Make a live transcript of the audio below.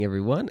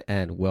Everyone,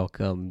 and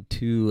welcome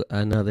to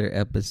another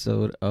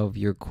episode of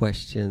Your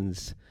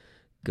Questions,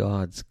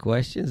 God's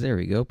Questions. There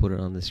we go, put it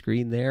on the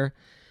screen there.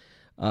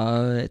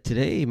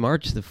 Today,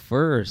 March the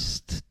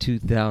 1st,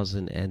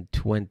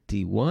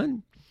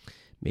 2021.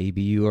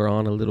 Maybe you are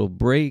on a little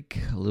break,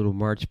 a little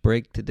March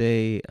break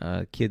today.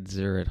 Kids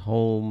are at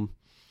home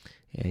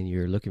and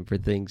you're looking for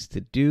things to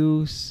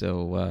do.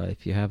 So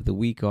if you have the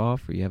week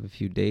off or you have a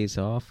few days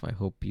off, I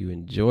hope you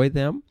enjoy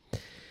them.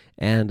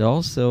 And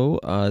also,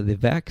 the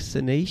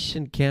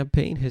vaccination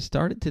campaign has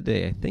started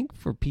today, I think,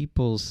 for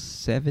people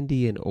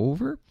 70 and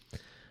over.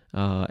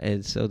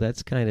 And so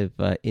that's kind of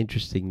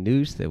interesting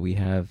news that we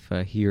have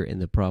here in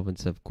the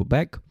province of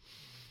Quebec.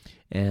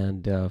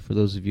 And for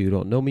those of you who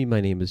don't know me,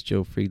 my name is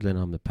Joe Friedland.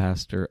 I'm the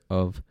pastor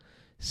of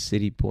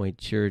City Point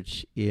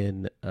Church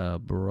in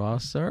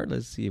Brossard.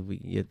 Let's see if we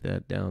can get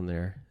that down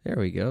there. There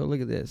we go.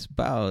 Look at this.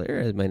 Wow, there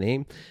is my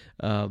name.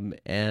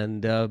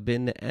 And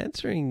been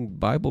answering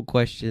Bible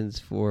questions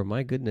for,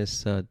 my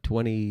goodness,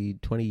 20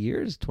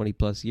 years, 20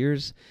 plus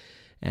years.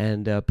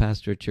 And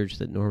pastor a church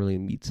that normally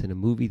meets in a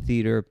movie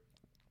theater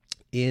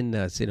in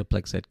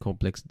Cineplex at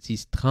Complexe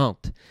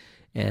 1030.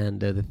 And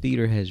the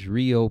theater has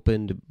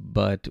reopened,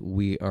 but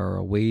we are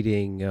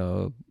awaiting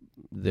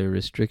the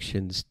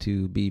restrictions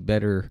to be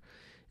better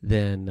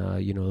than,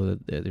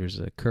 there's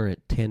a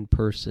current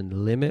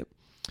 10-person limit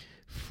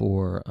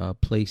for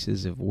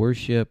places of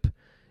worship,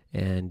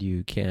 and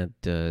you can't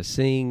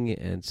sing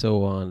and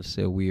so on.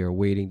 So we are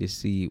waiting to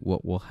see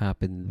what will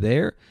happen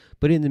there.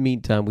 But in the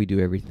meantime, we do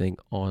everything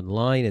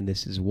online, and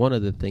this is one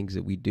of the things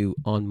that we do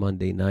on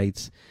Monday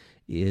nights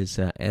is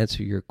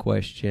answer your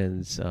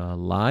questions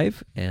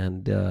live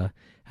and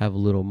have a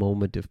little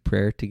moment of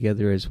prayer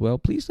together as well.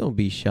 Please don't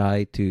be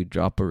shy to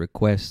drop a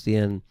request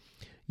in.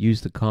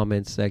 Use the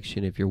comments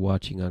section if you're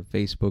watching on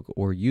Facebook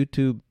or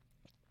YouTube.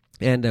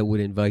 And I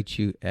would invite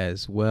you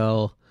as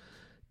well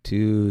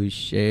to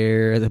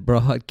share the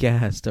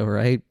broadcast, all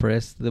right?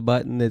 Press the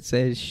button that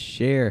says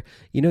share.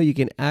 You know, you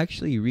can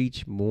actually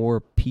reach more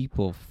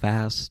people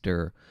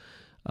faster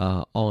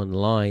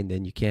online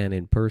than you can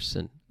in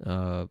person,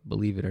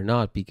 believe it or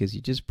not, because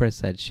you just press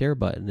that share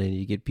button and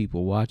you get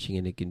people watching,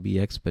 and it can be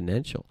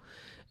exponential.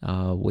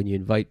 When you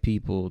invite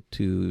people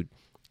to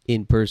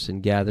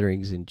in-person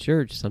gatherings in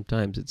church,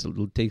 sometimes it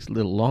takes a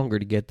little longer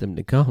to get them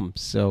to come.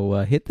 So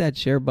hit that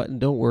share button.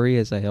 Don't worry,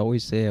 as I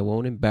always say, I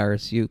won't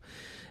embarrass you,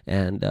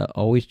 and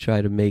always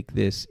try to make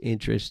this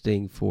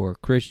interesting for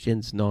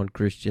Christians,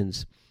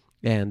 non-Christians,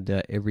 and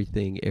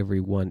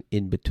everyone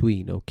in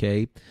between,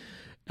 okay?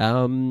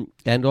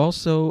 And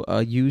also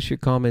use your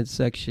comments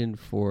section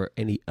for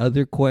any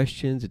other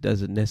questions. It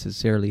doesn't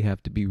necessarily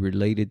have to be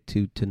related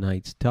to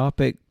tonight's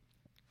topic,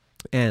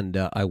 and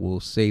I will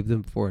save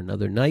them for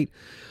another night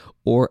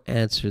or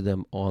answer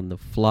them on the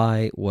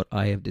fly. What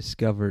I have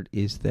discovered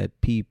is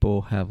that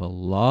people have a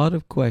lot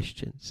of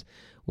questions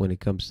when it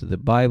comes to the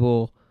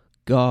Bible,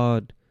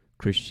 God,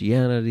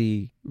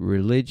 Christianity,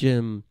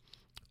 religion,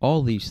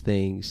 all these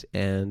things,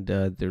 and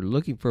they're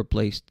looking for a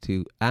place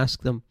to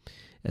ask them,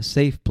 a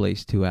safe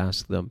place to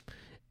ask them.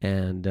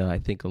 And I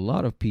think a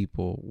lot of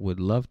people would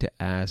love to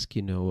ask,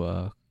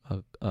 a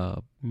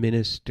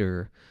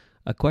minister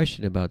a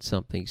question about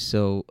something.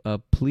 So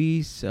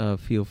please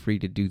feel free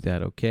to do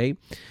that, okay?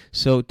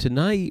 So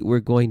tonight we're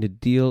going to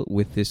deal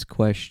with this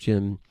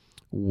question: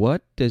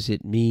 what does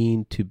it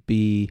mean to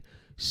be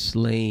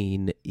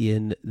slain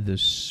in the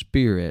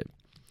Spirit?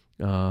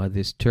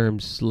 This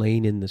term,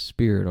 slain in the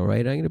Spirit, all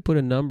right? I'm going to put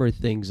a number of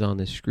things on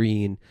the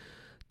screen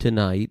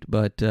tonight,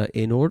 but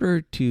in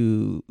order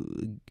to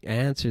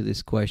answer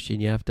this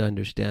question, you have to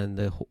understand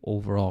the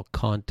overall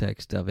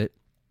context of it.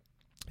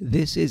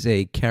 This is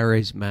a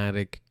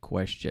charismatic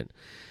question,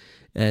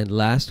 and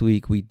last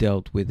week we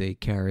dealt with a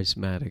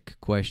charismatic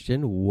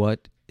question: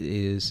 what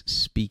is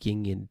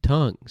speaking in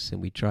tongues?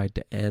 And we tried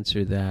to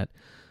answer that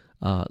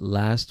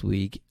last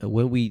week.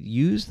 When we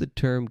use the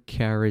term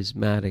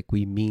charismatic,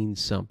 we mean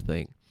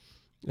something.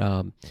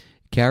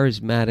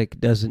 Charismatic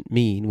doesn't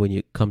mean, when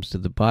it comes to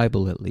the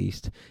Bible at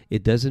least,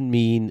 it doesn't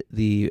mean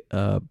the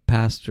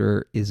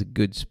pastor is a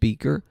good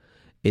speaker.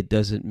 It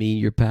doesn't mean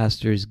your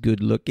pastor is good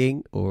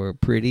looking or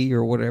pretty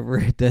or whatever.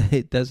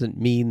 It doesn't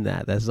mean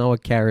that. That's not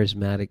what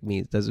charismatic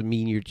means. It doesn't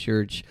mean your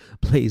church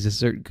plays a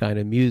certain kind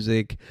of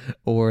music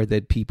or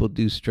that people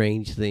do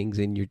strange things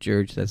in your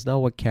church. That's not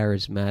what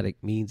charismatic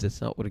means.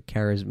 That's not what a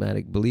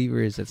charismatic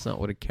believer is. That's not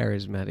what a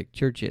charismatic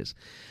church is.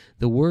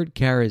 The word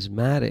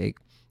charismatic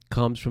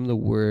comes from the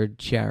word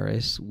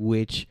charis,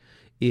 which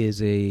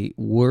is a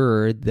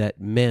word that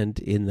meant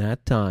in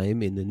that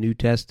time in the New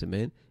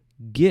Testament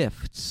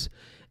gifts.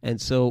 And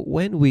so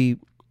when we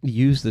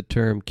use the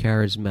term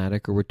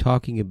charismatic, or we're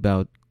talking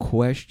about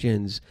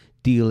questions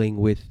dealing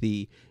with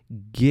the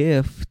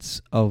gifts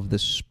of the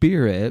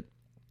Spirit,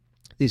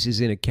 this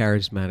is in a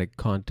charismatic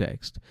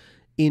context.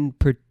 In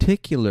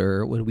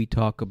particular, when we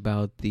talk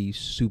about the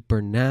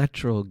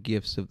supernatural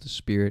gifts of the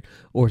Spirit,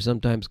 or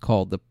sometimes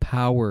called the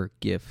power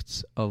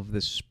gifts of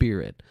the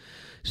Spirit.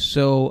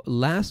 So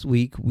last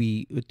week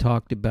we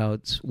talked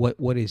about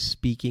what is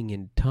speaking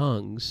in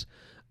tongues.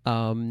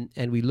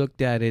 And we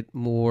looked at it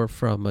more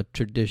from a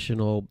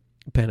traditional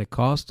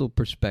Pentecostal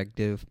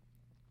perspective,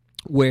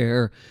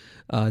 where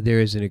there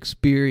is an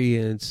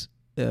experience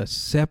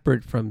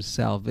separate from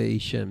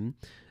salvation,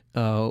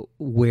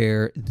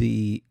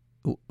 whereas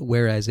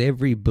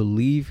every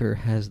believer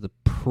has the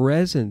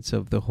presence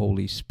of the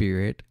Holy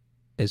Spirit.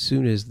 As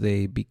soon as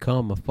they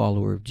become a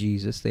follower of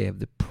Jesus, they have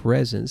the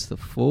presence, the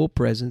full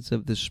presence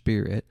of the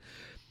Spirit.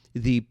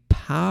 The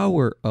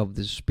power of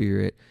the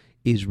Spirit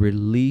is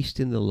released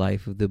in the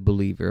life of the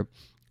believer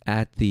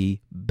at the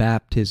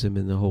baptism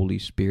in the Holy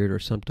Spirit, or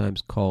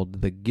sometimes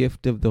called the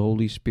gift of the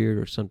Holy Spirit,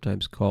 or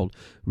sometimes called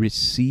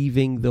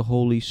receiving the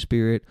Holy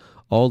Spirit.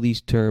 All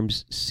these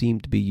terms seem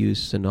to be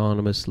used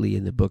synonymously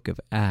in the book of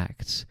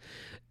Acts.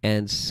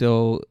 And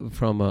so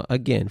from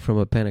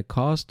a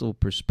Pentecostal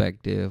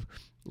perspective,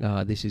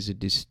 this is a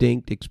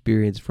distinct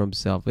experience from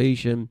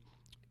salvation.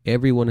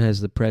 Everyone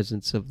has the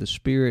presence of the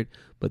Spirit,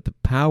 but the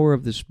power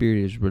of the Spirit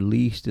is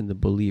released in the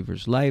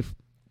believer's life.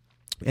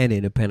 And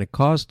in a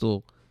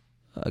Pentecostal,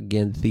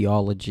 again,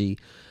 theology,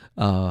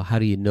 how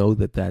do you know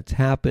that that's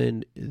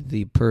happened?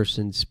 The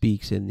person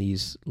speaks in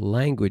these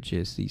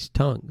languages, these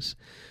tongues,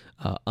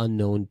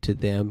 unknown to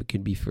them. It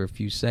can be for a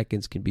few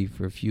seconds, can be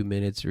for a few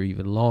minutes, or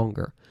even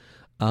longer.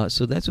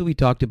 So that's what we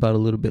talked about a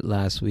little bit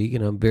last week,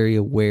 and I'm very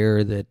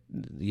aware that,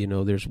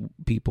 there's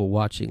people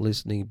watching,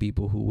 listening,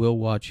 people who will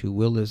watch, who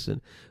will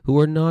listen, who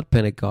are not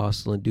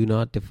Pentecostal and do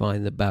not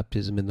define the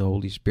baptism in the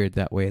Holy Spirit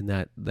that way,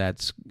 and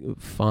that's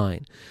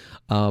fine.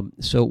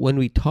 So when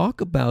we talk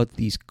about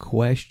these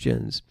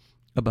questions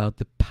about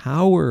the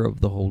power of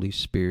the Holy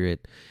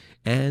Spirit,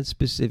 and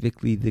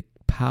specifically the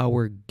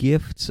power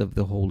gifts of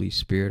the Holy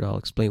Spirit, I'll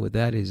explain what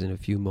that is in a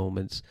few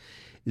moments,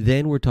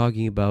 then we're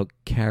talking about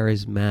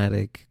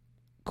charismatic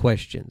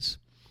questions.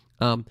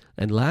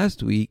 And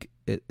last week,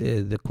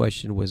 the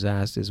question was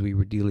asked as we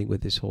were dealing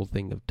with this whole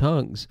thing of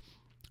tongues.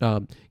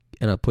 And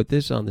I'll put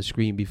this on the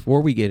screen before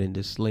we get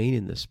into slain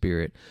in the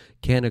Spirit.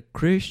 Can a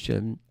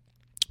Christian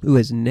who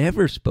has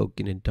never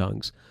spoken in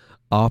tongues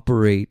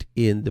operate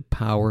in the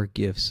power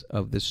gifts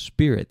of the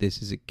Spirit?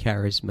 This is a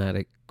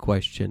charismatic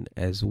question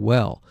as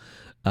well.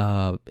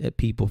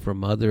 People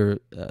from other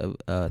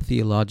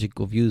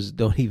theological views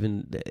don't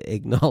even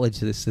acknowledge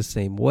this the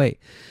same way.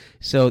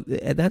 So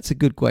that's a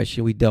good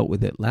question. We dealt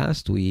with it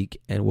last week,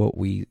 and what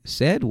we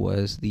said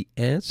was the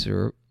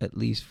answer, at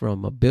least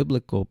from a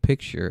biblical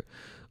picture,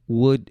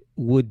 would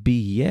be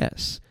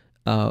yes,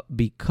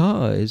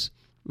 because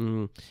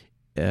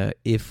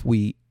if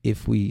we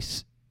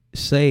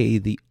say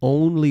the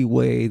only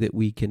way that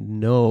we can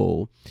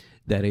know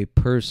that a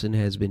person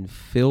has been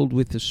filled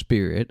with the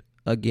Spirit,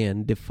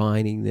 again,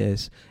 defining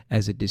this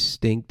as a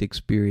distinct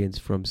experience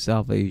from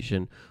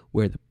salvation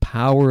where the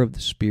power of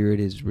the Spirit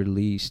is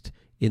released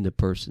in the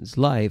person's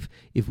life,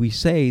 if we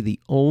say the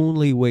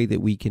only way that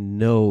we can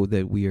know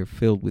that we are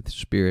filled with the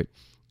Spirit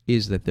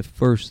is that the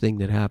first thing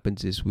that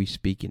happens is we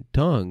speak in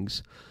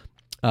tongues,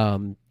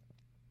 and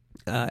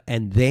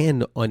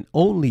then, and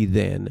only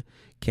then,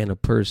 can a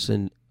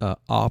person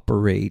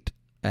operate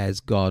as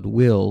God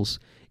wills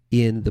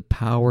in the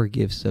power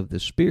gifts of the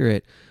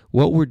Spirit,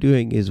 what we're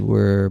doing is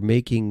we're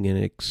making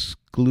an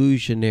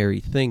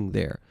exclusionary thing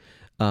there.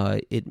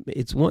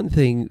 It's one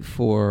thing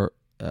for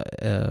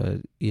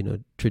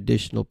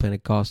traditional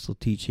Pentecostal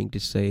teaching to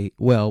say,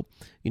 well,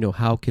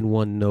 how can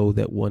one know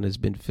that one has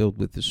been filled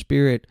with the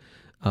Spirit?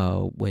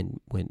 When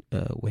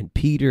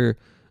Peter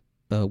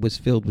was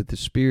filled with the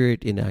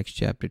Spirit in Acts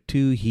chapter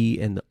 2,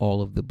 he and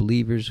all of the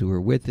believers who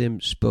were with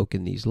him spoke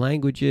in these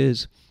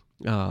languages.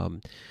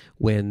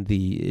 When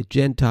the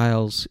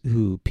Gentiles,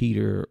 who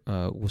Peter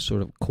was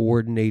sort of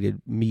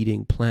coordinated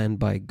meeting planned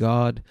by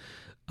God,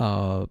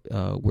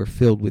 were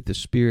filled with the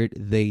Spirit,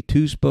 they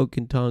too spoke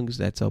in tongues.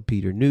 That's how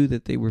Peter knew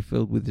that they were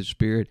filled with the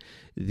Spirit.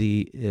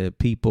 The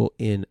people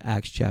in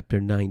Acts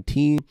chapter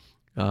 19,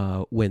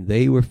 when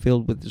they were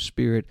filled with the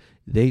Spirit,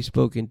 they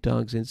spoke in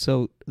tongues. And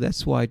so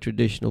that's why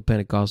traditional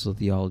Pentecostal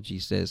theology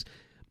says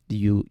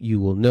you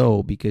will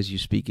know because you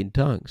speak in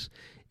tongues.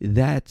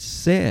 That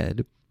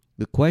said,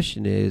 the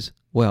question is,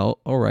 well,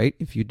 all right,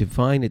 if you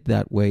define it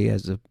that way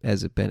as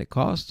a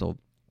Pentecostal,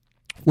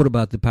 what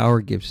about the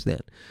power gifts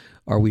then?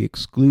 Are we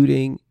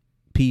excluding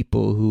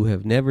people who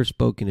have never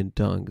spoken in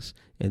tongues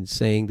and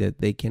saying that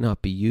they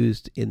cannot be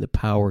used in the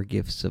power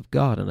gifts of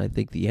God? And I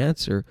think the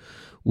answer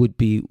would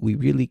be we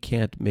really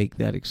can't make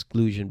that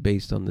exclusion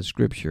based on the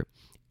Scripture.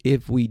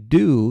 If we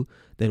do,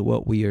 then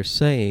what we are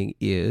saying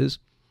is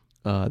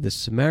the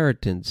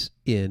Samaritans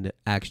in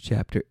Acts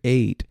chapter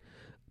 8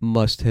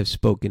 must have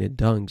spoken in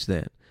tongues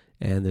then.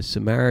 And the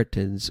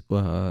Samaritans,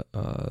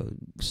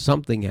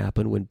 something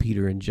happened when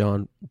Peter and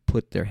John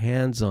put their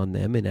hands on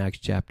them in Acts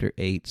chapter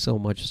 8, so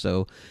much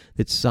so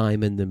that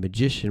Simon the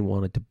magician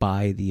wanted to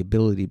buy the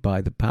ability,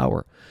 buy the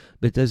power.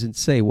 But it doesn't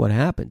say what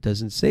happened. It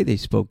doesn't say they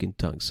spoke in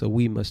tongues. So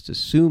we must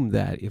assume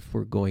that if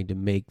we're going to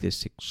make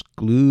this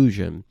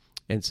exclusion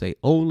and say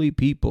only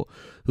people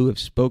who have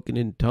spoken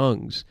in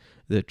tongues,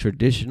 the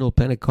traditional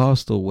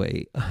Pentecostal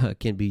way,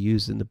 can be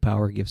used in the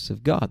power gifts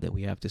of God. Then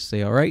we have to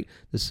say, all right,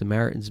 the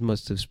Samaritans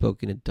must have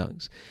spoken in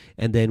tongues.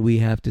 And then we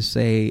have to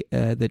say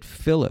that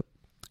Philip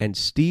and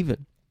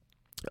Stephen,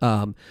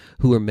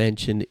 who are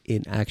mentioned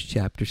in Acts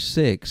chapter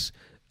 6,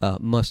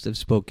 must have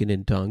spoken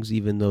in tongues,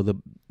 even though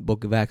the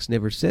book of Acts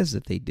never says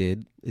that they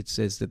did. It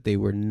says that they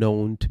were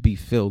known to be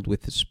filled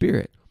with the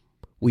Spirit.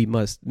 We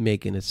must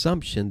make an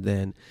assumption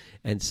then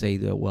and say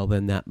that, well,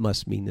 then that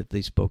must mean that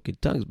they spoke in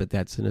tongues, but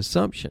that's an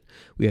assumption.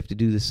 We have to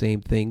do the same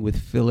thing with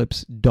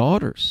Philip's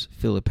daughters.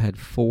 Philip had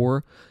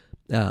 4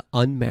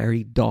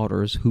 unmarried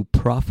daughters who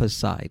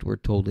prophesied, we're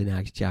told in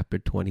Acts chapter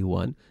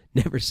 21.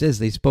 Never says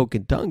they spoke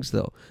in tongues,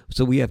 though.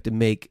 So we have to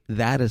make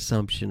that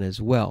assumption as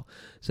well.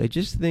 So I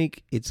just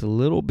think it's a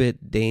little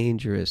bit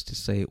dangerous to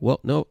say, well,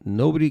 no,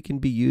 nobody can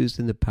be used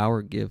in the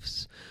power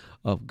gifts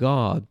of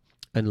God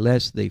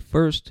unless they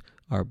first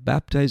are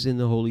baptized in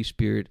the Holy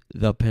Spirit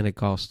the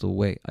Pentecostal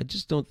way. I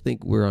just don't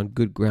think we're on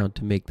good ground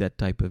to make that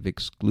type of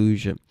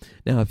exclusion.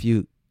 Now, if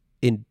you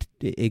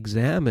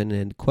examine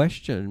and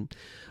question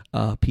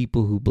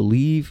people who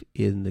believe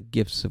in the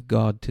gifts of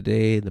God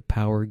today and the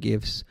power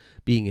gifts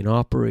being in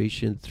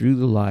operation through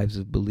the lives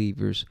of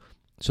believers,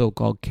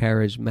 so-called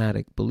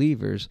charismatic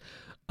believers,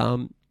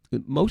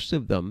 most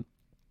of them,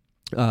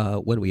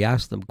 when we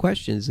ask them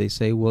questions, they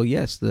say, well,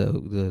 yes,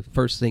 the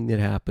first thing that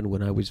happened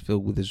when I was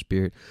filled with the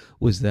Spirit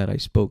was that I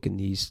spoke in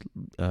these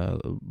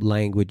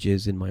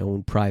languages in my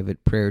own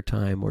private prayer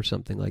time or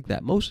something like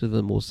that. Most of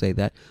them will say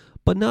that,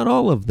 but not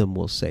all of them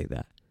will say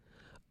that.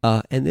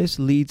 And this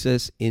leads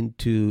us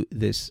into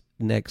this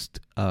next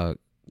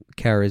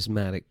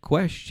charismatic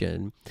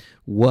question.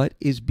 What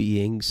is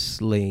being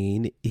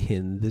slain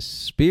in the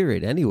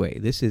Spirit? Anyway,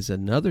 this is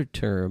another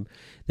term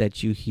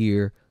that you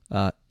hear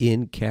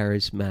in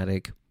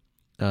charismatic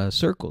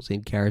circles,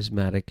 in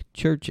charismatic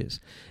churches.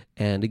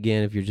 And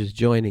again, if you're just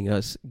joining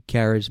us,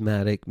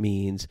 charismatic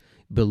means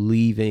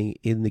believing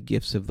in the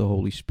gifts of the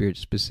Holy Spirit,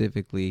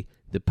 specifically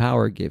the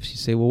power gifts. You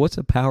say, well, what's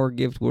a power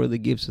gift? What are the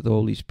gifts of the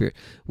Holy Spirit?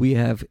 We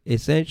have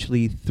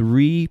essentially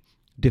 3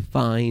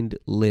 defined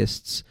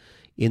lists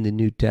in the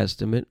New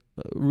Testament.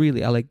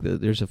 Really, I like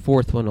there's a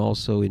 4th one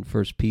also in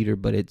 1 Peter,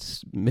 but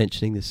it's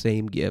mentioning the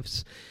same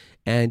gifts.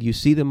 And you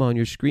see them on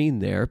your screen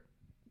there.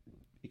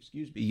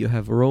 Excuse me. You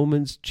have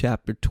Romans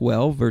chapter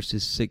 12,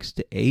 verses 6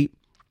 to 8.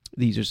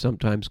 These are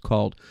sometimes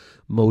called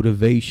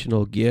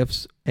motivational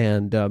gifts.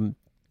 And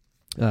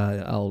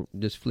I'll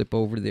just flip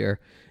over there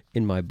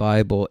in my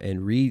Bible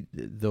and read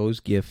those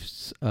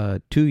gifts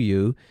to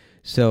you.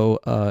 So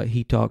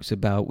he talks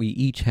about we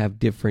each have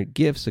different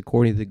gifts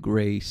according to the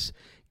grace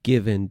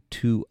given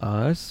to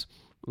us.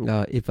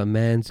 If a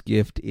man's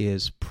gift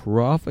is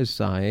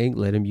prophesying,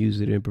 let him use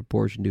it in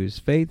proportion to his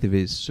faith. If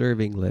it is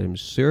serving, let him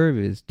serve.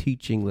 If it is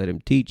teaching, let him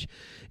teach.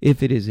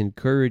 If it is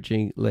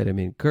encouraging, let him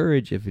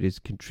encourage. If it is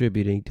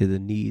contributing to the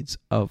needs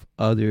of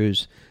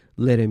others,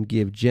 let him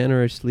give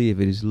generously. If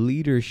it is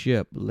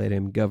leadership, let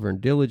him govern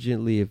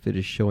diligently. If it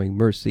is showing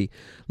mercy,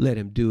 let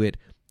him do it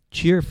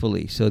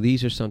cheerfully. So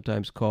these are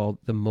sometimes called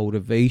the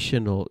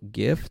motivational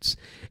gifts.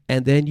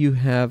 And then you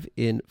have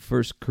in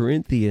 1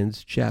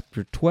 Corinthians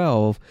chapter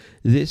 12,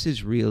 this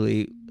is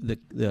really the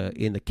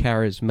in the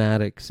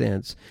charismatic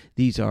sense,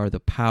 these are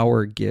the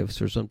power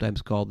gifts, or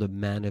sometimes called the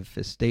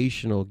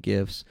manifestational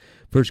gifts.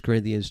 1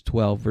 Corinthians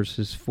 12,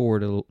 verses 4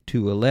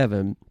 to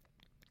 11.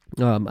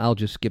 I'll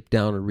just skip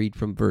down and read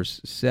from verse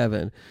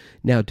 7.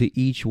 Now to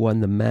each one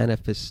the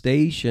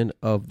manifestation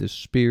of the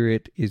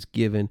Spirit is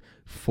given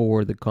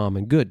for the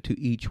common good. To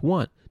each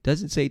one.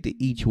 Doesn't say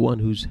to each one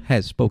who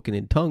has spoken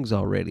in tongues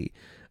already.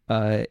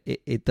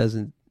 It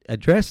doesn't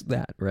address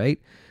that, right?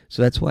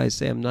 So that's why I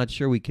say I'm not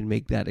sure we can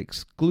make that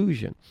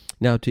exclusion.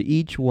 Now to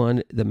each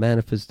one the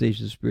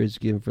manifestation of the Spirit is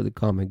given for the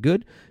common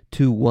good.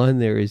 To one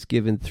there is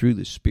given through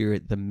the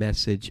Spirit the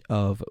message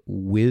of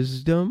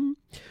wisdom.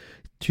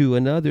 To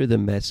another the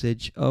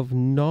message of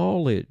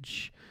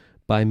knowledge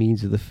by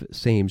means of the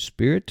same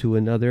Spirit. To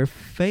another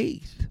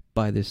faith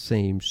by the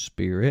same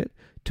Spirit.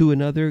 To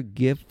another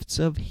gifts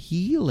of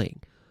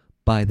healing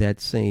by that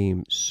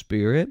same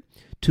Spirit.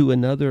 To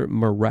another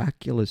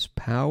miraculous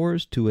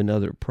powers. To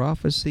another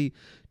prophecy.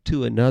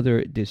 To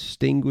another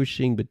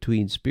distinguishing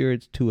between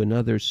spirits. To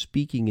another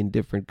speaking in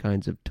different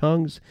kinds of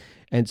tongues.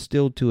 And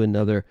still to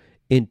another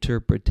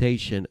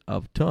interpretation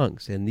of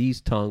tongues. And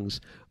these tongues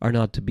are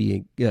not to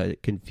be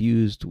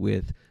confused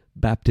with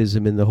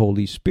baptism in the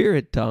Holy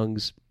Spirit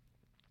tongues,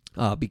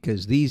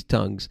 because these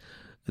tongues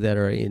that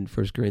are in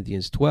 1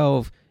 Corinthians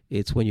 12,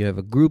 it's when you have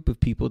a group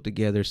of people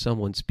together,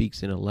 someone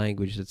speaks in a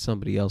language that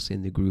somebody else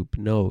in the group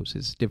knows.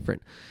 It's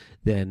different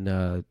than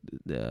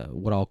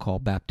what I'll call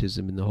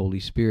baptism in the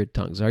Holy Spirit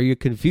tongues. Are you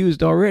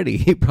confused already?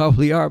 You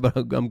probably are, but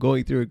I'm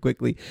going through it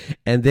quickly.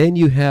 And then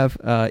you have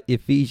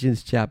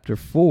Ephesians chapter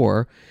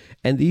 4,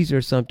 and these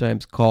are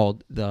sometimes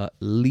called the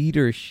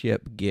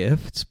leadership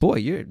gifts.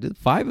 Boy, the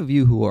 5 of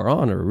you who are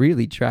on are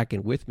really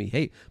tracking with me.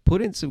 Hey,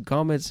 put in some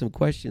comments, some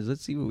questions.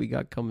 Let's see what we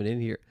got coming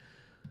in here.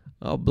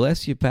 Oh,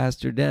 bless you,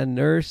 Pastor Dan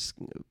Nurse,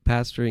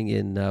 pastoring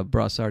in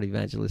Brossard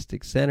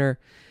Evangelistic Center,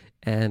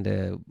 and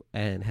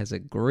has a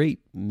great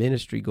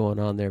ministry going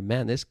on there.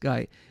 Man, this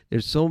guy,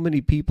 there's so many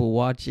people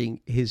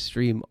watching his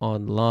stream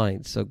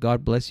online. So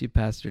God bless you,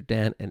 Pastor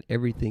Dan, and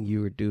everything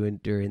you were doing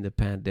during the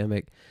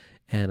pandemic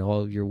and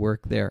all of your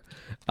work there.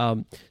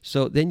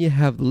 So then you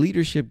have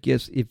leadership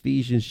gifts,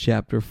 Ephesians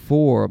chapter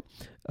 4,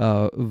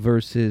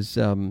 verses...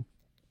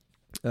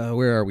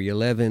 where are we?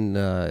 11.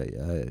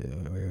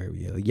 Where are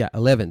we? Yeah,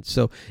 11.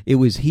 So it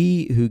was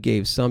he who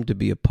gave some to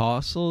be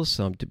apostles,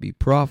 some to be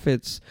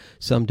prophets,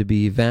 some to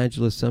be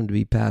evangelists, some to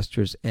be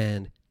pastors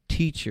and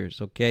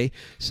teachers. Okay,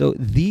 so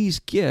these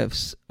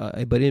gifts,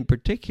 but in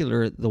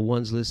particular, the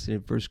ones listed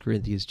in 1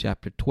 Corinthians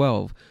chapter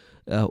 12,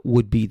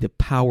 would be the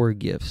power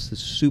gifts, the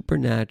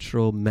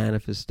supernatural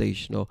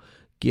manifestational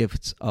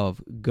gifts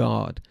of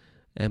God.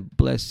 And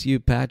bless you,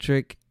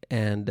 Patrick,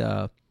 and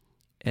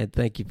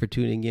thank you for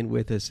tuning in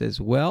with us as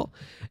well.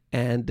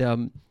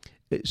 And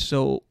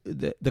so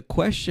the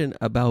question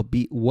about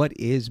what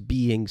is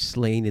being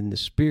slain in the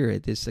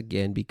Spirit, this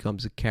again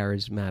becomes a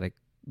charismatic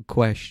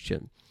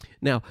question.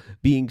 Now,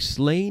 being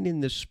slain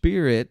in the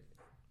Spirit,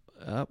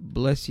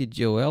 bless you,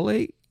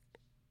 Joelle.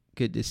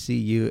 Good to see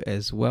you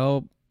as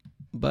well,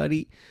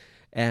 buddy.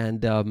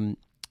 And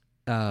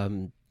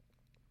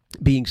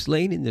being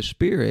slain in the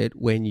Spirit,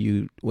 when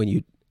you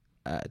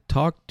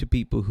talk to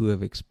people who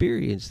have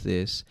experienced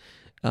this,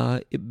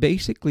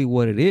 basically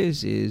what it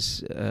is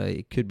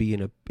it could be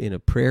in a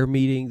prayer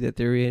meeting that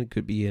they're in,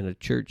 could be in a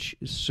church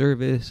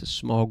service, a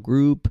small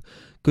group,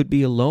 could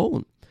be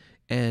alone.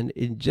 And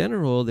in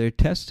general, their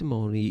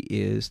testimony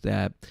is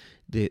that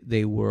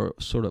they were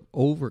sort of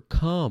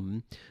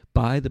overcome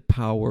by the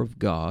power of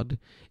God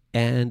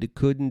and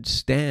couldn't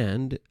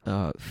stand,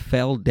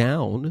 fell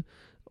down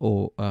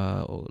or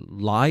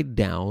lied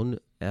down.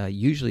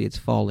 Usually it's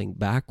falling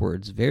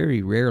backwards.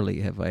 Very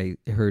rarely have I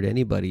heard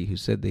anybody who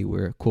said they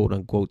were, quote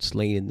unquote,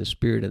 slain in the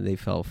Spirit and they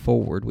fell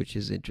forward, which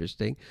is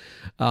interesting.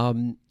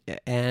 And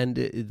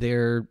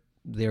they're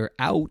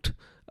out,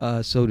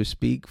 so to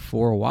speak,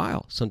 for a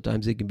while.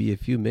 Sometimes it can be a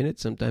few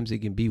minutes. Sometimes it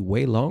can be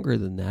way longer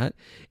than that.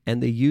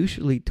 And they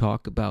usually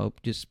talk about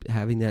just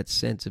having that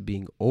sense of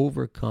being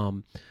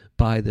overcome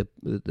by the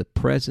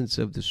presence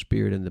of the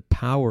Spirit and the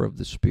power of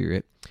the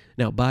Spirit.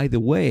 Now, by the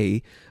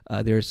way,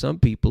 there are some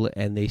people,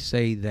 and they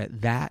say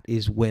that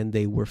is when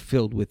they were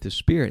filled with the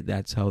Spirit.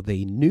 That's how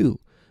they knew.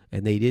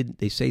 And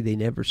they say they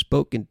never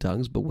spoke in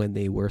tongues, but when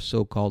they were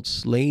so-called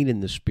slain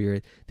in the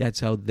Spirit, that's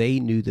how they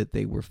knew that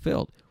they were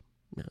filled.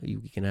 Now,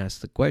 you can ask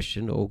the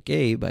question,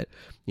 okay, but,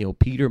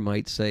 Peter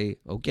might say,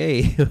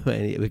 okay.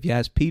 And if you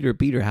ask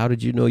Peter, how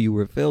did you know you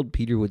were filled?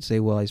 Peter would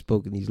say, well, I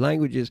spoke in these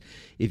languages.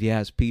 If you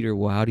ask Peter,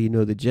 well, how do you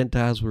know the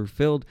Gentiles were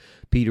filled?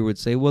 Peter would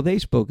say, well, they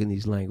spoke in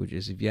these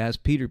languages. If you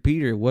ask Peter,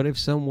 what if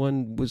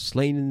someone was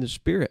slain in the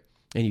Spirit?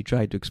 And you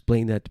tried to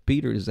explain that to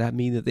Peter, does that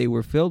mean that they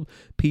were filled?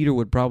 Peter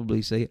would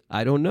probably say,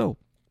 I don't know,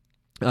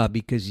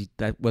 because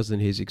that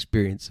wasn't his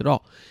experience at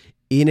all.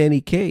 In any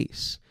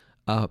case,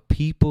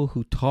 people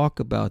who talk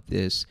about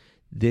this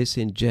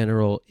in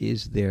general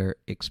is their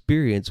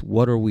experience.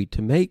 What are we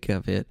to make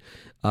of it?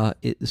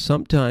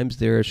 Sometimes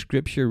there are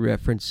scripture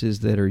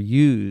references that are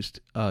used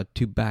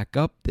to back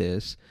up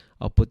this.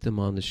 I'll put them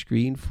on the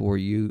screen for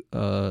you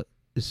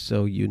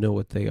so you know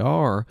what they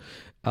are.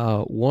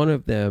 One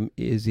of them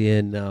is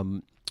in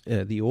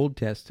the Old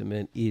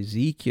Testament,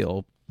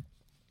 Ezekiel,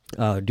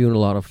 doing a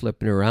lot of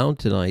flipping around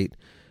tonight.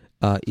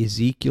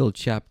 Ezekiel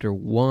chapter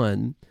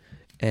 1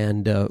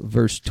 and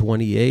verse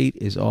 28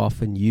 is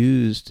often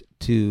used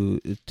to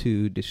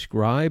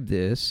describe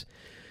this.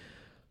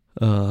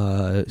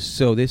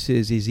 So this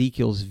is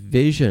Ezekiel's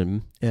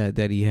vision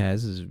that he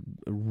has, is a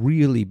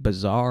really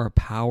bizarre,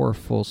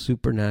 powerful,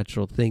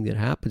 supernatural thing that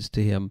happens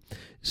to him.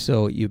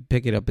 So you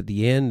pick it up at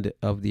the end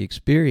of the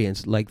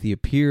experience, like the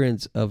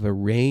appearance of a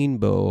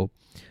rainbow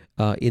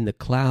in the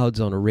clouds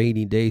on a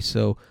rainy day.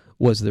 So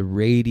was the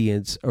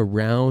radiance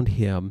around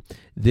him.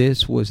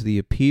 This was the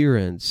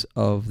appearance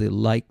of the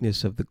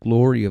likeness of the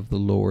glory of the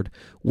Lord.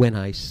 When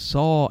I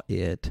saw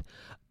it,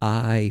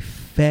 I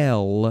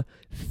fell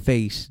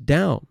face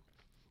down,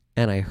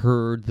 and I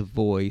heard the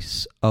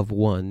voice of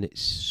one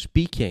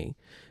speaking.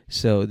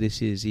 So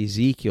this is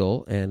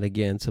Ezekiel, and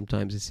again,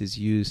 sometimes this is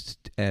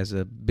used as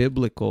a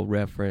biblical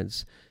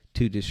reference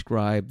to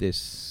describe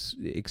this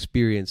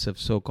experience of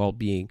so-called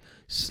being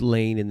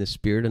slain in the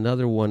Spirit.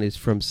 Another one is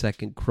from 2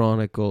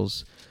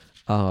 Chronicles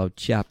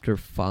chapter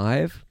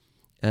 5,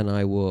 and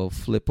I will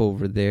flip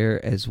over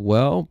there as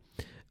well.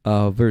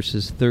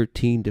 Verses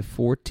 13 to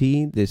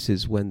 14. This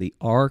is when the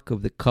Ark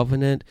of the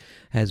Covenant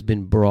has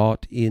been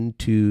brought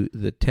into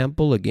the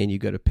temple. Again, you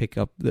got to pick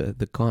up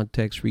the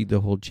context, read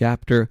the whole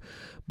chapter.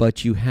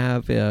 But you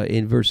have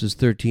in verses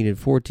 13 and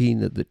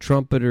 14 that the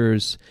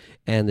trumpeters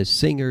and the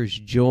singers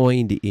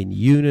joined in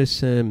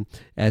unison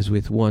as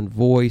with one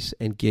voice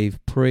and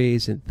gave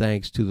praise and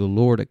thanks to the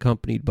Lord,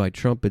 accompanied by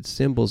trumpets,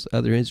 cymbals,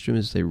 other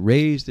instruments. They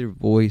raised their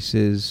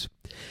voices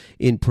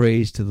in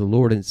praise to the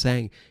Lord and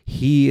sang,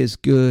 He is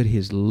good,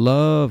 His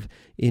love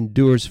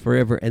endures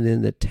forever. And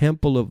then the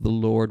temple of the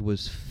Lord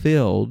was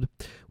filled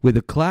with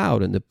a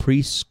cloud, and the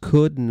priests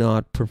could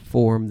not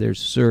perform their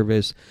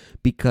service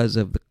because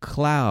of the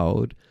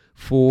cloud,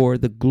 for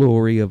the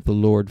glory of the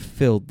Lord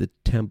filled the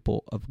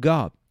temple of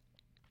God.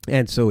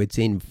 And so it's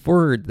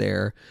inferred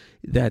there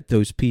that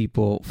those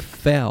people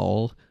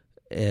fell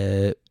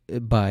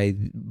by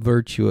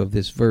virtue of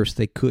this verse.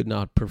 They could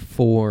not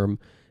perform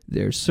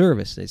their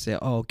service. They say,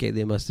 oh, okay,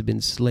 they must have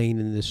been slain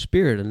in the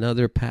spirit.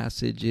 Another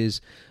passage is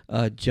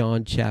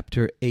John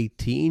chapter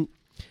 18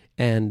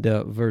 and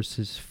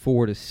verses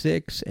 4 to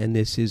 6. And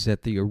this is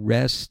at the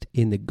arrest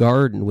in the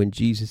garden when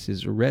Jesus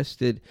is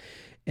arrested.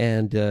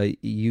 And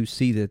you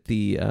see that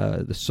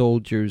the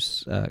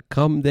soldiers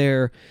come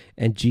there,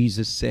 and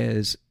Jesus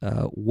says,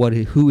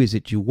 who is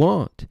it you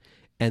want?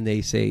 And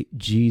they say,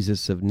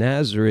 Jesus of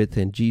Nazareth.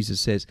 And Jesus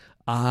says,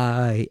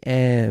 I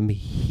am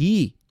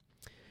he.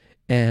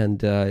 And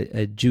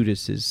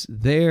Judas is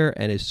there,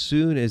 and as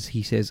soon as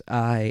he says,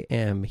 I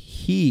am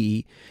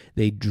he,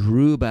 they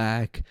drew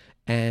back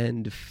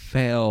and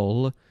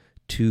fell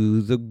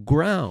to the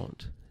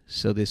ground.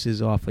 So this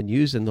is often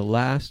used. And the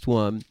last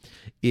one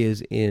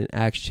is in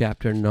Acts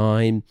chapter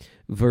 9,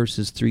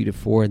 verses 3 to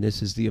 4. And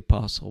this is the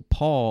Apostle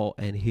Paul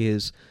and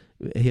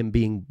him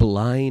being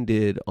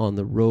blinded on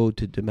the road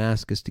to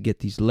Damascus to get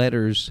these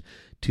letters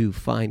to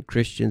find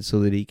Christians so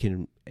that he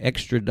can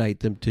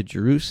extradite them to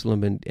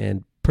Jerusalem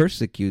and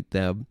persecute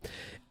them.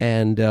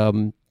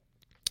 And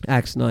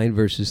Acts 9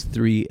 verses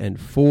 3 and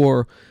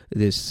 4,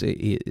 this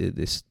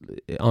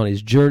on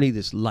his journey,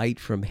 this light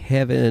from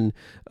heaven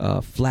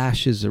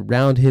flashes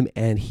around him,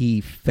 and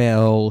he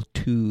fell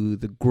to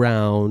the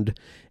ground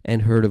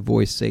and heard a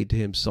voice say to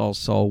him, Saul,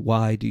 Saul,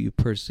 why do you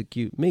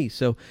persecute me?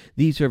 So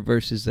these are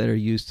verses that are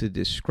used to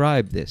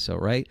describe this, all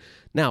right?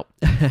 Now,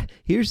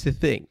 here's the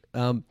thing.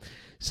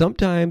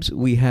 Sometimes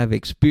we have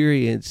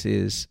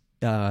experiences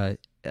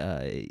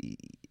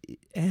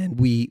and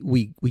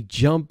we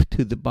jump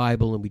to the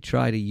Bible and we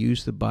try to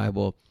use the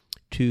Bible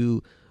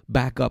to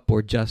back up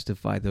or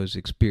justify those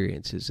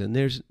experiences. And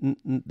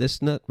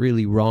that's not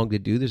really wrong to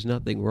do. There's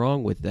nothing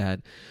wrong with that.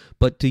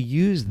 But to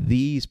use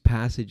these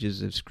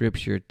passages of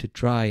Scripture to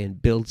try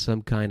and build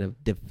some kind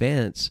of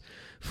defense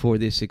for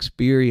this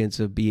experience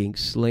of being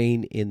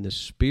slain in the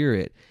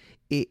Spirit,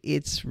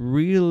 it's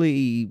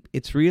really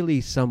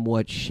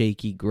somewhat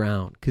shaky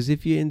ground. Because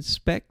if you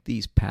inspect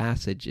these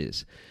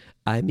passages,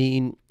 I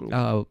mean,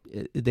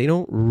 they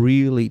don't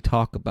really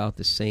talk about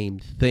the same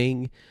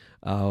thing.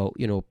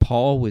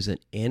 Paul was an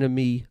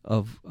enemy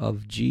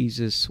of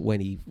Jesus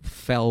when he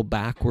fell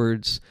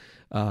backwards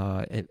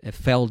and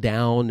fell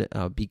down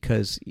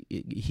because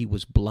he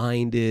was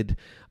blinded.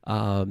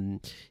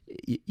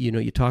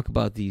 You talk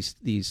about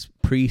these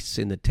priests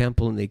in the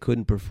temple and they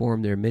couldn't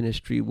perform their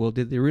ministry. Well,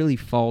 did they really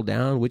fall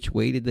down? Which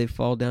way did they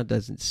fall down?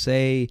 Doesn't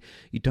say.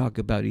 You talk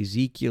about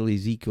Ezekiel.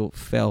 Ezekiel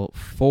fell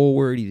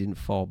forward. He didn't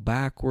fall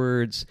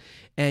backwards.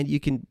 And you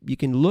can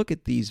look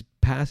at these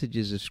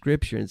passages of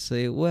Scripture and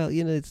say, well,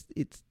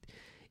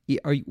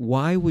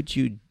 why would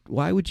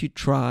you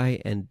try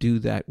and do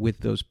that with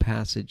those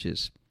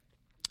passages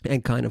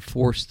and kind of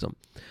force them?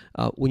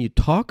 When you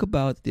talk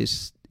about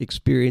this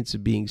experience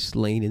of being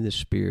slain in the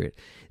Spirit,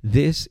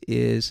 this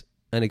is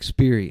an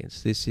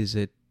experience. This is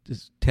a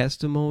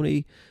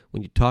testimony.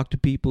 When you talk to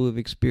people who have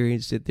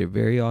experienced it, they're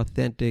very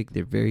authentic,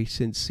 they're very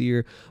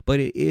sincere,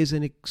 but it is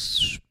an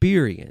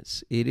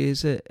experience. It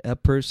is a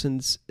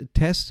person's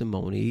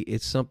testimony.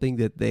 It's something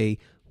that they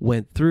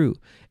went through.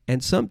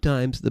 And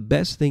sometimes the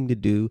best thing to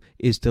do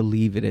is to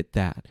leave it at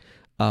that.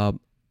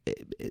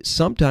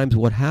 Sometimes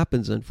what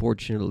happens,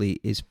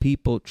 unfortunately, is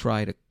people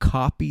try to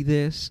copy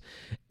this,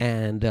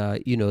 and they're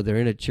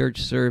in a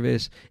church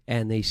service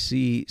and they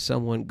see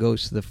someone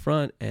goes to the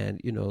front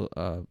and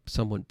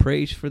someone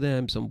prays for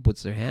them, someone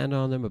puts their hand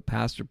on them, a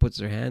pastor puts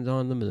their hand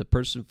on them, and the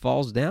person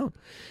falls down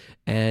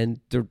and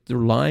they're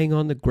lying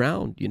on the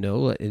ground.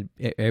 And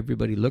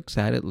everybody looks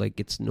at it like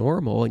it's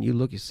normal, and you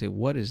look and say,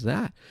 what is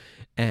that?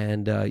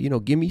 And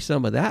give me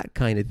some of that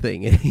kind of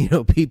thing.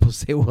 And people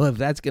say, well, if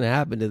that's going to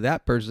happen to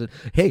that person,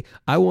 hey,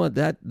 I want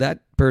that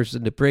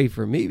person to pray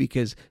for me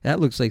because that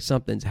looks like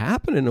something's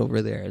happening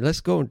over there.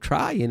 Let's go and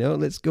try,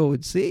 let's go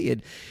and see.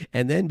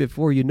 And then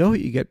before you know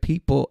it, you get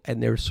people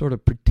and they're sort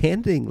of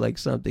pretending like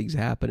something's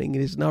happening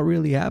and it's not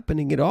really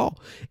happening at all.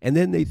 And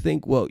then they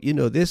think, well,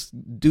 this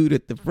dude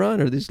at the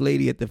front or this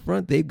lady at the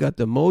front, they've got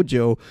the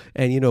mojo.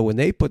 And, when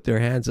they put their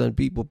hands on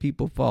people,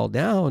 people fall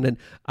down. And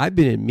I've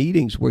been in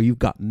meetings where you've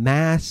got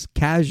mass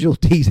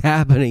casualties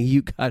happening.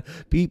 You got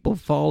people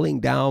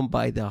falling down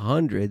by the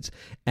hundreds,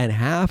 and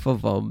half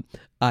of them,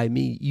 I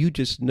mean, you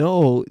just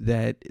know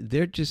that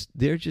they're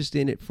just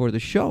in it for the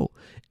show,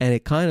 and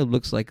it kind of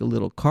looks like a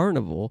little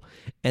carnival.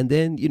 And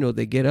then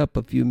they get up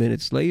a few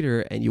minutes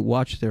later, and you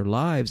watch their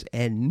lives,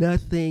 and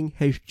nothing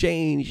has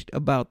changed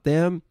about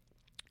them.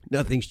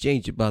 Nothing's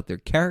changed about their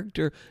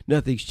character.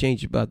 Nothing's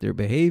changed about their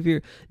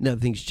behavior.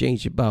 Nothing's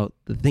changed about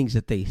the things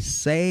that they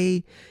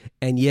say.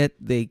 And yet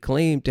they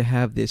claim to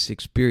have this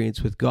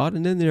experience with God.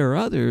 And then there are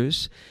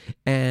others,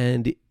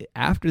 and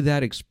after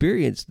that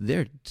experience,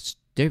 they're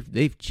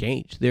they've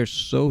changed. They're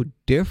so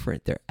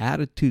different. Their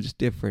attitudes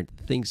different.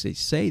 The things they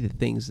say, the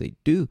things they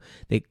do.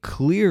 They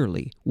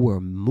clearly were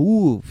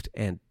moved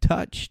and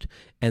touched,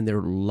 and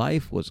their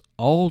life was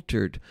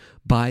altered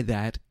by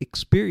that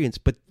experience.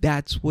 But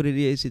that's what it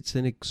is. It's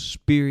an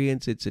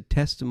experience. It's a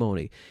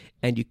testimony.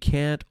 And you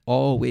can't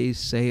always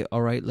say,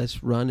 all right,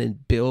 let's run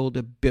and build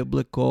a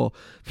biblical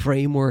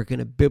framework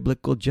and a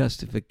biblical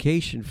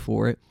justification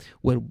for it,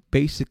 when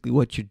basically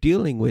what you're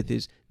dealing with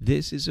is,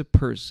 this is a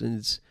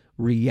person's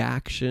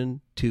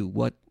reaction to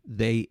what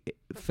they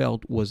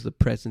felt was the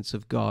presence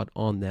of God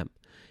on them.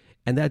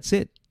 And that's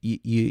it.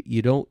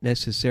 You don't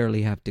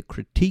necessarily have to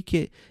critique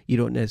it. You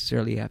don't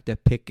necessarily have to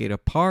pick it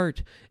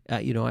apart.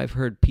 I've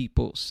heard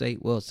people say,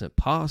 well, it's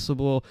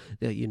impossible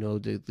that,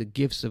 the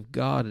gifts of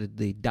God,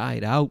 they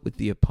died out with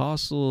the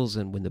apostles,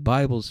 and when the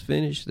Bible's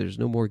finished, there's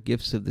no more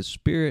gifts of the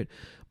Spirit.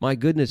 My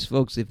goodness,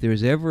 folks, if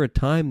there's ever a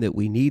time that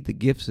we need the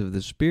gifts of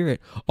the Spirit,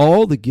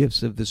 all the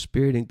gifts of the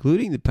Spirit,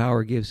 including the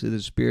power gifts of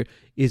the Spirit,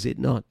 is it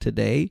not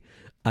today?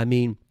 I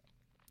mean,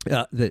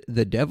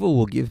 the devil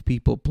will give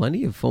people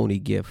plenty of phony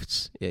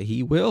gifts.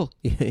 He will.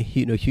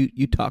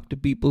 You talk to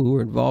people who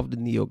are involved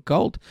in the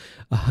occult,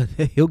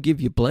 he'll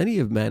give you plenty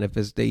of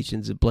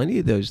manifestations and plenty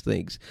of those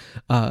things.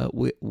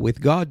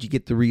 With God, you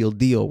get the real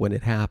deal when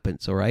it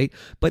happens, all right?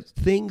 But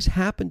things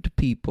happen to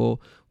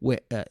people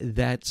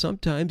that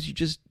sometimes you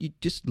just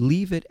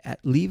leave it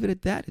at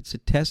that. It's a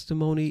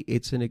testimony.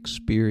 It's an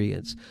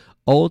experience.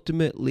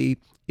 Ultimately,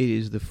 it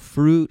is the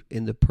fruit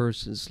in the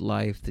person's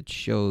life that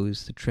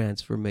shows the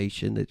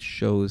transformation, that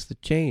shows the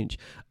change.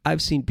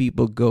 I've seen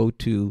people go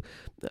to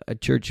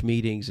church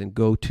meetings and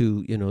go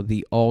to,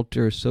 the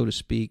altar, so to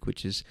speak,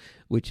 which is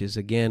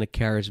again a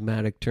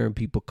charismatic term.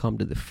 People come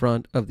to the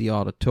front of the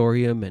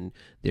auditorium and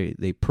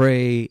they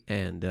pray,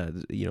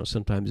 and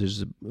sometimes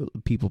there's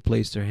people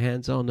place their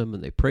hands on them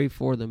and they pray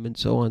for them and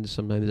so on.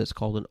 Sometimes that's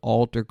called an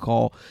altar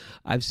call.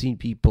 I've seen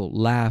people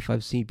laugh.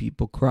 I've seen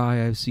people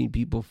cry. I've seen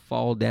people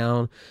fall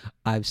down.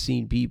 I've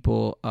seen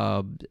people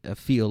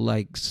feel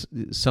like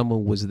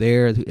someone was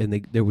there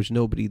and there was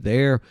nobody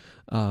there.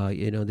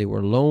 They were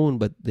alone,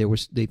 but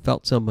they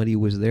felt somebody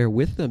was there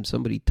with them.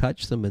 Somebody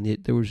touched them, and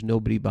there was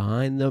nobody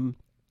behind them.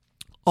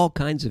 All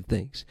kinds of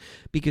things,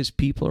 because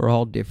people are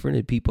all different,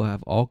 and people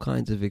have all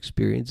kinds of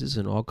experiences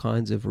and all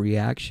kinds of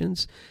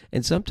reactions.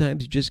 And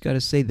sometimes you just got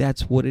to say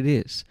that's what it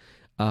is,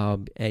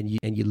 and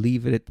you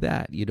leave it at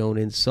that. You don't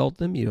insult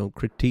them. You don't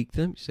critique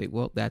them. You say,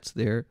 well, that's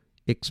their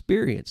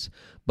experience.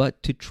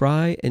 But to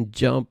try and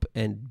jump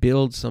and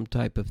build some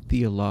type of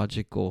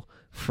theological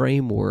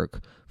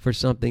framework for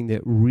something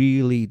that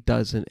really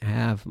doesn't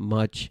have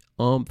much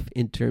oomph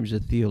in terms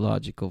of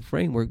theological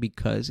framework,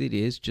 because it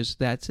is just,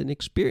 that's an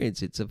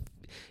experience. It's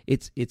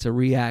a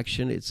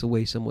reaction. It's the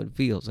way someone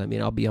feels. I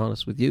mean, I'll be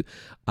honest with you.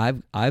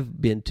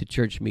 I've been to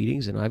church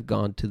meetings, and I've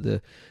gone to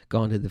the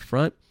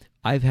front.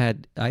 I've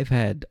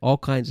had all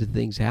kinds of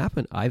things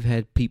happen. I've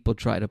had people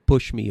try to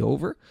push me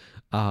over.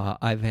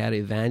 I've had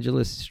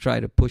evangelists try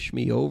to push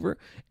me over,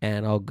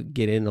 and I'll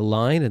get in a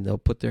line and they'll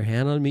put their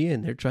hand on me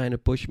and they're trying to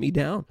push me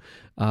down.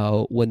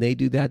 When they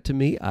do that to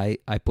me, I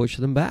push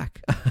them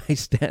back. I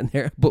stand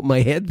there, put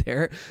my head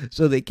there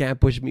so they can't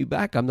push me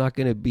back. I'm not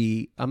going to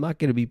be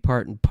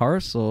part and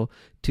parcel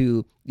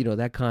to,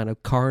 that kind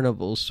of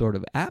carnival sort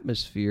of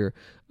atmosphere.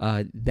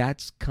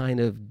 That's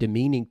kind of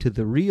demeaning to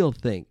the real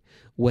thing.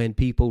 When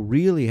people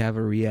really have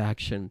a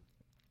reaction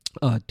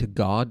to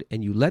God,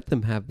 and you let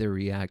them have their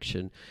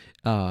reaction,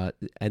 and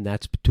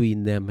that's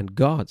between them and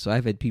God. So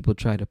I've had people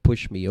try to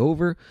push me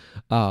over.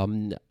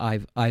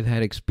 I've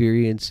had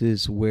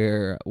experiences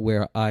where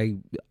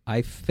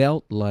I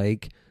felt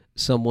like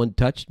someone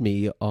touched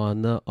me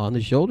on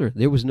the shoulder.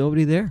 There was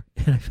nobody there,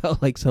 and I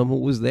felt like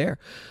someone was there.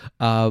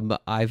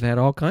 I've had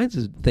all kinds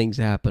of things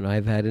happen.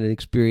 I've had an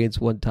experience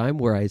one time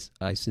where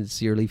I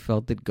sincerely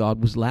felt that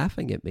God was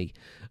laughing at me.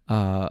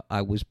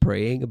 I was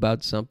praying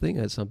about something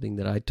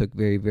that I took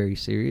very, very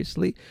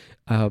seriously,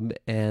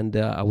 and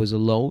I was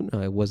alone.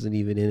 I wasn't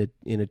even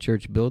in a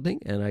church building,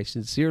 and I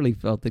sincerely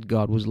felt that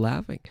God was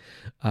laughing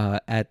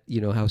at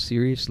how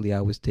seriously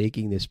I was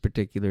taking this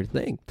particular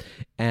thing.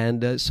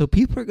 And so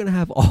people are going to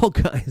have all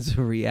kinds of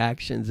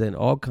reactions and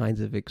all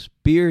kinds of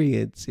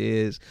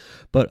experiences,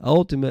 but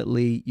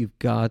ultimately you've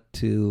got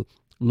to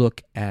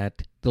look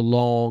at the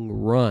long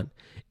run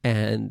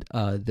and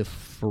the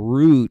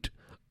fruit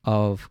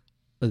of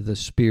the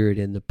Spirit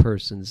in the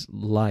person's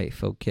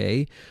life,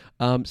 okay?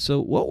 So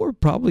what we're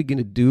probably going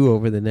to do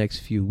over the next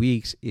few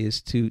weeks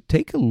is to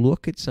take a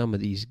look at some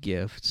of these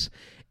gifts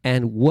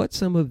and what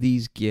some of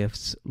these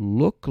gifts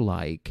look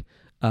like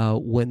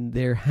when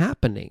they're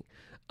happening.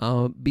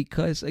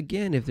 Because,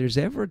 again, if there's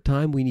ever a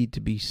time we need to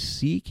be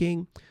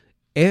seeking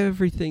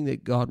everything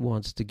that God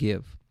wants to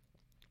give,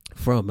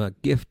 from a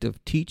gift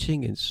of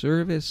teaching and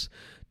service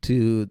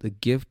to the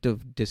gift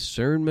of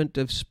discernment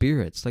of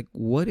spirits. Like,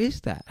 what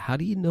is that? How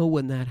do you know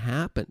when that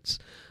happens?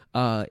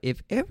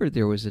 If ever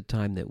there was a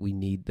time that we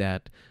need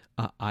that,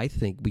 I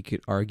think we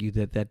could argue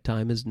that that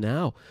time is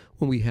now,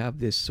 when we have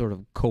this sort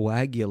of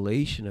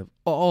coagulation of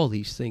all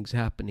these things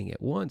happening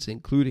at once,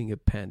 including a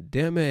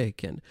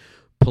pandemic and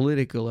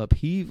political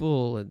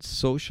upheaval and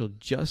social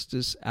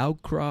justice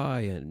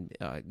outcry and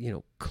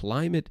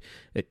climate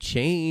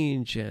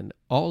change and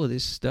all of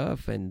this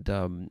stuff, and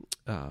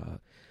what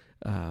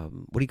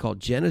do you call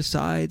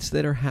genocides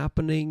that are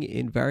happening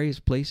in various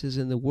places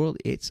in the world.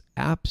 It's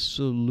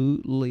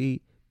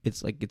absolutely,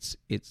 it's like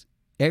it's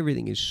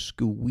everything is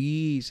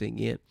squeezing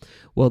in.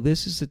 Well,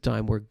 this is the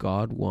time where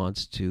God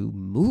wants to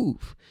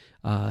move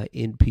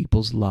in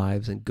people's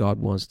lives, and God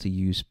wants to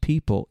use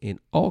people in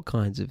all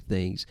kinds of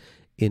things,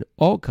 in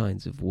all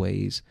kinds of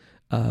ways.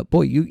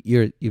 Boy,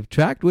 you've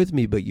tracked with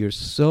me, but you're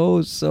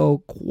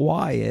so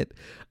quiet.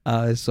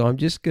 So I'm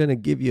just gonna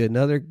give you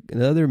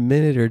another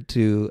minute or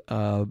two.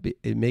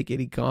 Make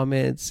any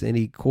comments,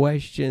 any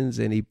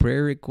questions, any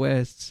prayer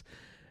requests.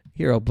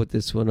 Here, I'll put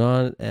this one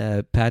on.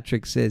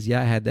 Patrick says,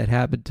 "Yeah, I had that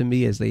happen to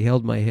me as they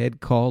held my head.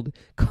 Called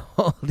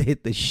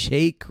it the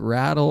shake,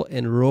 rattle,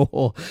 and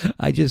roll.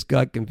 I just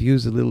got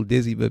confused, a little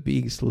dizzy, but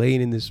being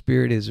slain in the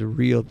spirit is a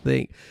real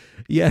thing."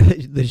 Yeah,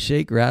 the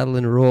shake, rattle,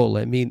 and roll.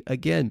 I mean,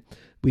 again,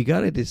 we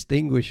got to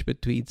distinguish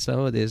between some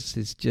of this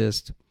is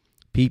just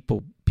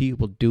people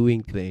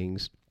doing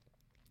things,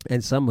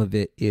 and some of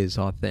it is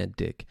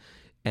authentic.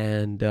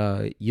 And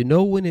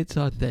when it's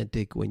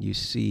authentic, when you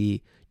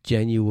see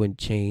genuine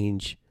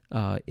change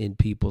in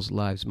people's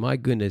lives. My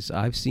goodness,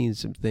 I've seen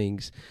some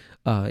things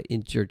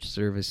in church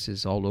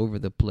services all over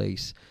the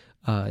place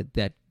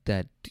that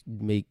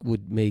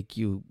would make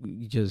you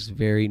just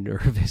very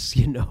nervous,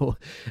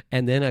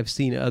 And then I've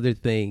seen other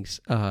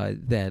things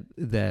that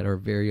are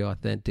very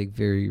authentic,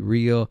 very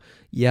real.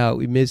 Yeah,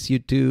 we miss you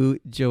too,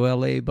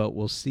 Joelle, but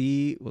we'll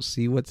see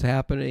what's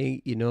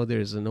happening.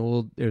 There's an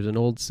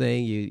old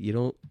saying, you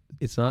don't,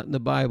 it's not in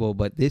the Bible,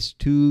 but this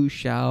too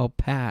shall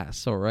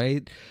pass. All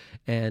right.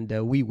 And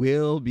we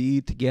will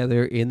be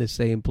together in the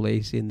same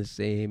place, in the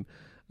same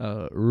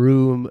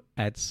room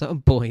at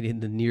some point in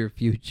the near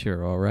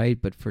future, all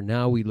right? But for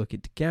now, we look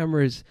at the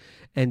cameras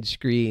and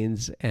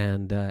screens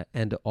and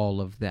all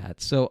of that.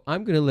 So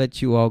I'm going to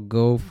let you all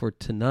go for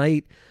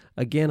tonight.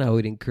 Again, I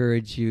would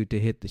encourage you to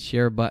hit the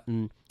share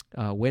button.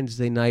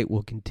 Wednesday night,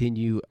 we'll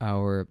continue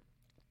our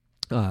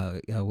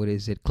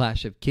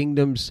Clash of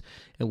Kingdoms,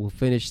 and we'll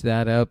finish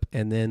that up,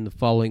 and then the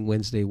following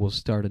Wednesday we'll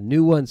start a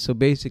new one. So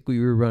basically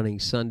we're running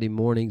Sunday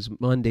mornings,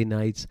 Monday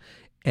nights,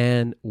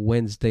 and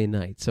Wednesday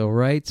nights. All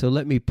right, so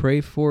let me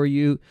pray for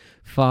you.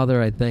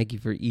 Father, I thank you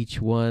for each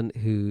one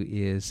who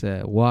is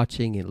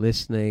watching and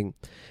listening,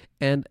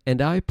 and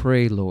I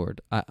pray,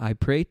 Lord, I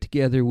pray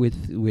together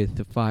with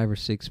the 5 or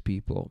 6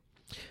 people,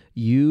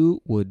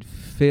 you would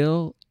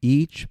fill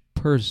each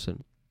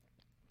person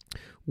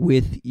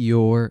with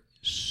your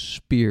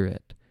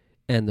Spirit,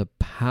 and the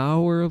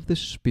power of the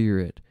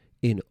Spirit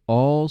in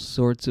all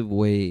sorts of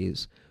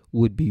ways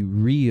would be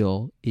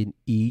real in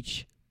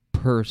each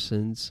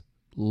person's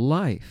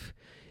life.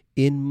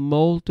 In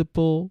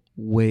multiple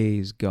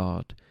ways,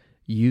 God,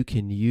 you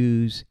can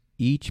use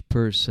each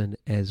person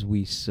as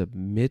we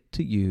submit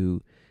to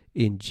you.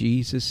 In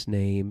Jesus'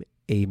 name,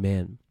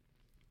 amen.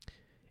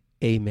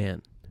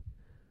 Amen.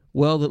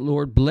 Well, the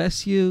Lord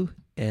bless you,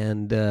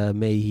 and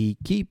may he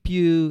keep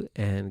you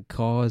and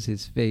cause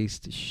his face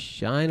to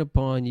shine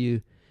upon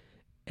you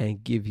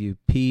and give you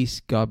peace.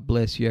 God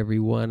bless you,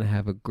 everyone.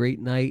 Have a great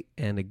night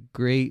and a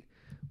great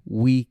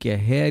week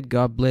ahead.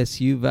 God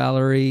bless you,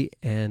 Valerie.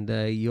 And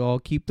you all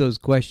keep those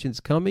questions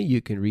coming.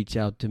 You can reach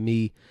out to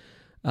me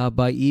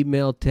by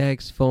email,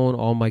 text, phone.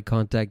 All my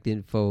contact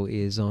info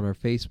is on our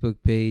Facebook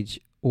page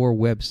or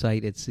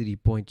website at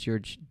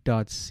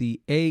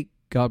citypointchurch.ca.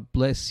 God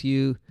bless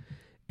you,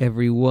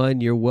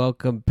 everyone. You're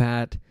welcome,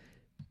 Pat.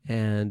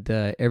 And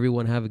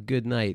everyone have a good night.